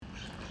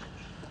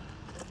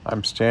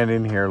I'm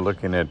standing here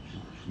looking at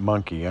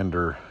Monkey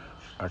under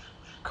a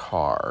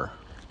car.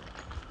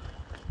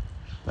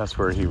 That's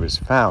where he was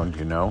found,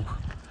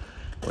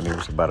 When he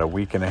was about a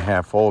week and a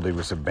half old, he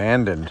was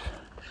abandoned.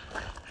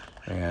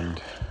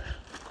 And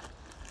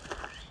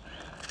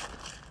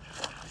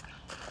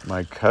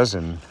my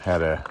cousin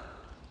had a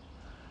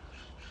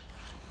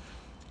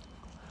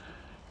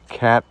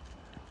cat,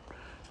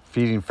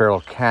 feeding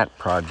feral cat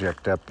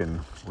project up in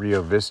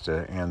Rio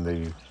Vista, and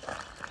the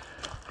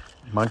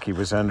monkey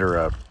was under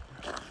a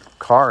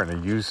car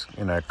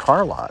in a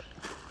car lot,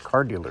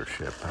 car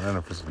dealership. I don't know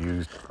if it was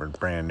used or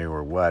brand new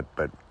or what,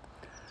 but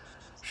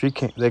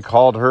they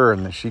called her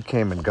and she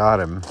came and got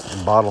him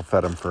and bottle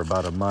fed him for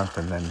about a month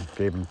and then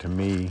gave him to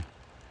me.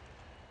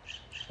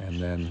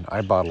 And then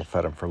I bottle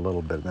fed him for a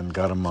little bit and then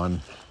got him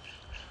on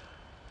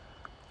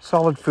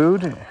solid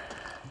food.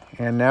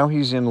 And now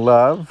he's in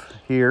love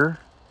here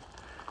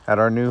at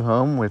our new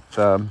home with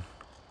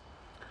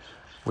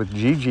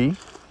Gigi,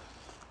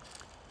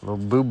 little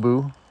Boo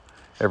Boo.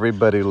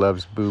 Everybody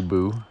loves Boo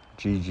Boo.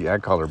 Gigi, I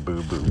call her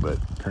Boo Boo, but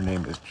her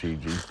name is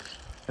Gigi.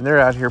 And they're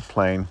out here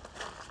playing.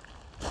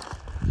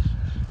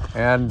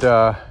 And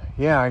I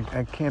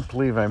can't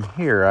believe I'm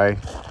here.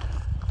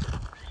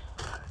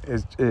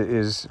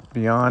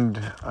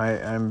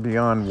 I'm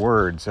beyond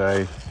words.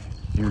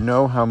 You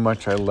know how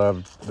much I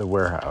loved the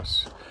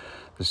warehouse,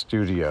 the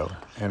studio,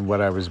 and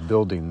what I was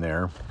building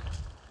there.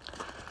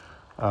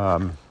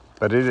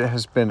 But it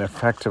has been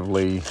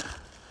effectively,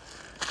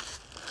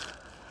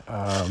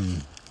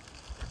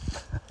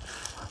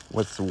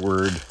 what's the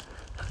word?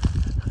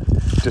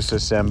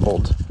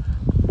 Disassembled.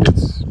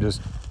 It's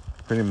just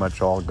pretty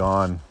much all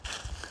gone.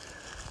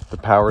 The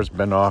power's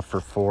been off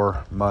for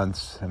 4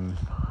 months, and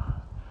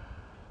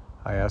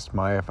I asked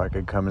Maya if I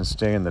could come and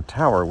stay in the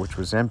tower, which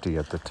was empty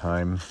at the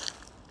time,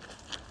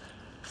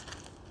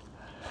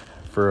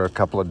 for a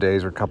couple of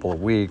days or a couple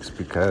of weeks,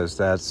 because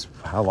that's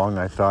how long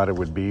I thought it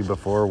would be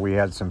before we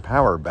had some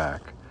power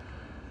back.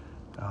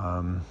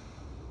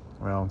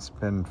 It's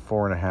been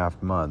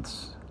 4.5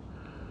 months.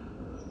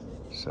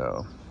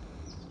 So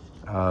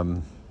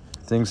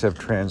things have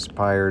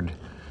transpired,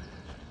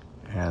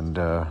 and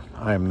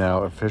I am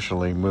now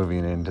officially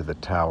moving into the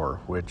tower,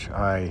 which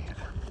I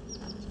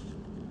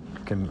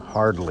can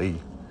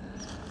hardly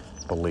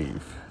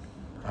believe.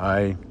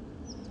 I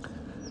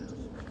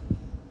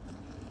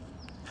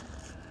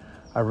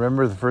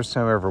remember the first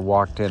time I ever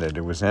walked in it.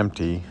 It was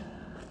empty,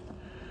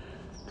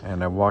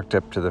 and I walked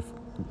up to the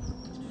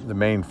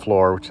main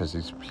floor, which has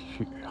these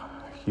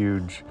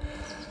huge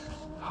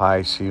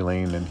high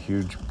ceiling and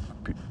huge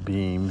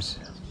beams.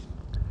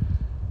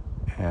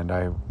 And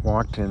I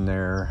walked in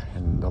there,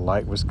 and the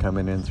light was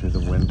coming in through the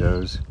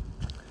windows.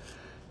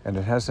 And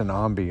it has an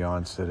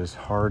ambiance that is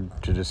hard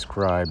to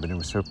describe, and it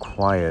was so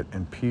quiet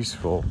and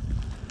peaceful.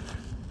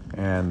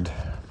 And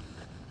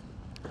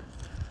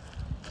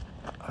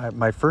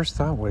my first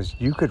thought was,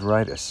 you could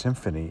write a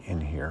symphony in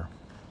here.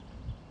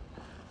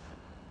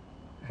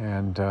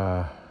 And,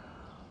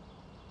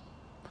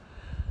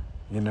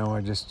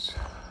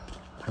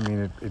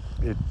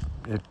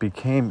 it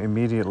became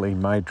immediately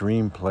my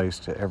dream place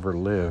to ever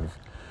live.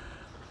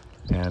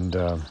 And,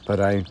 but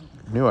I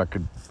knew I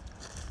could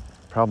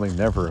probably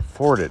never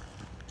afford it.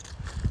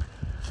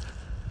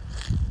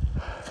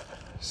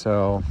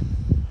 So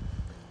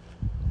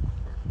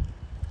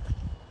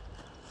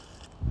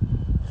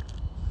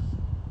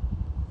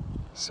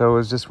it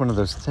was just one of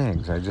those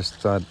things. I just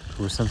thought it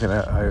was something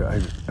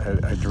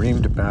I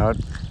dreamed about,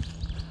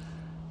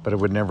 but it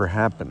would never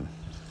happen.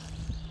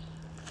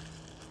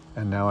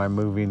 And now I'm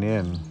moving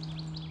in.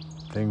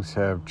 Things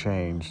have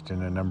changed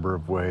in a number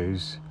of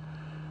ways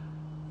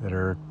that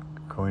are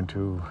going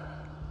to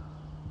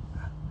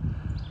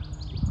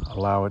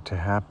allow it to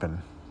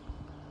happen.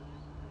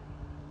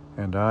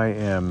 And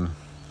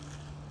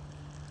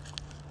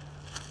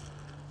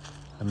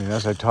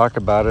as I talk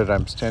about it,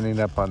 I'm standing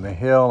up on the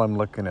hill, I'm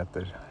looking at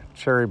the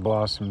cherry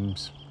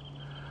blossoms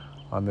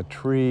on the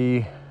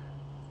tree,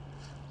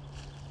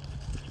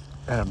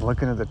 and I'm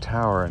looking at the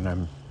tower,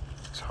 and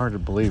it's hard to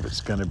believe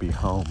it's going to be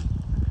home.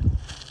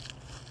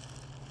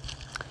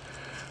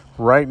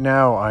 Right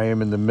now, I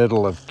am in the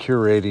middle of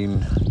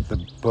curating the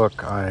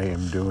book I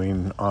am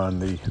doing on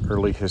the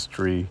early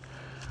history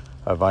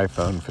of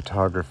iPhone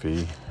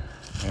photography,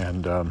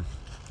 and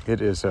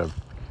it is a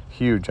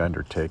huge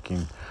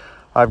undertaking.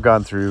 I've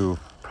gone through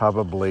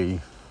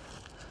probably,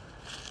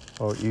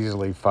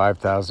 easily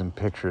 5,000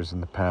 pictures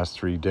in the past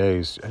 3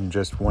 days in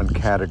just one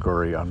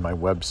category on my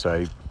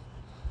website.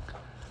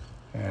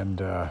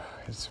 And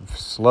it's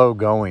slow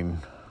going,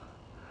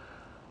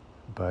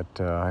 but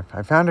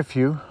I found a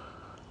few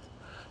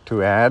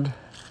to add.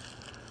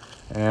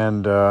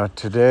 And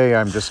today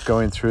I'm just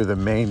going through the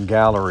main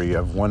gallery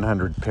of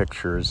 100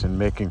 pictures and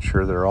making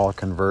sure they're all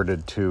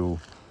converted to,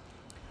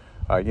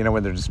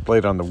 when they're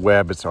displayed on the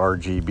web, it's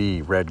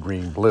RGB, red,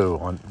 green, blue.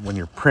 When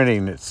you're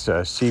printing, it's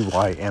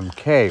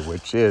CYMK,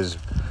 which is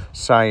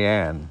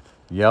cyan,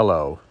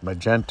 yellow,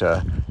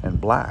 magenta,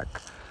 and black.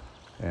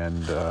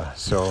 And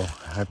so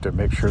I have to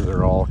make sure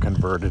they're all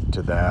converted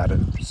to that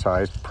and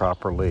sized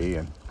properly,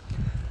 and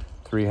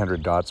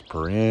 300 dots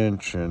per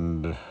inch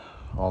and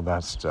all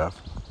that stuff.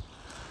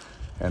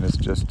 And it's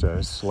just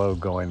slow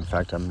going. In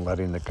fact, I'm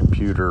letting the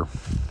computer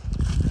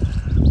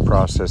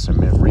process and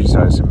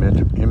resize some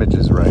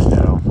images right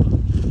now.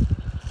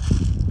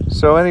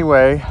 So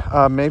anyway,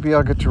 maybe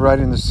I'll get to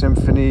writing the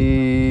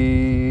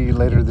symphony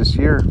later this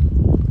year.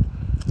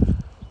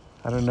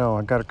 I don't know.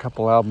 I've got a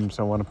couple albums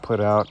I want to put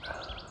out.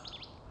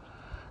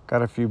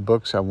 Got a few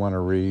books I want to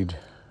read.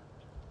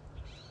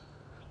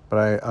 But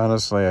I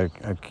honestly,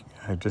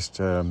 I just,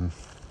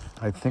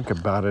 I think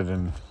about it,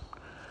 and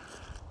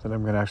that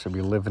I'm going to actually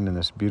be living in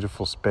this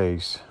beautiful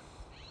space.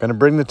 Going to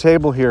bring the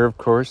table here, of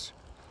course.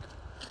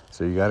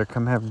 So you got to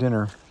come have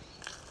dinner.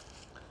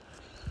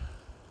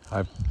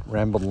 I've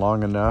rambled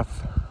long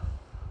enough.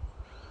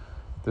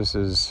 This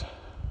is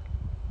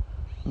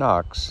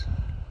Knox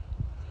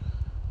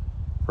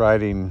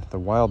riding the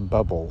wild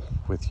bubble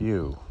with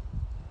you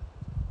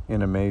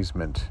in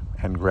amazement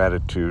and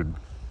gratitude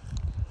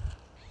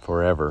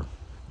forever.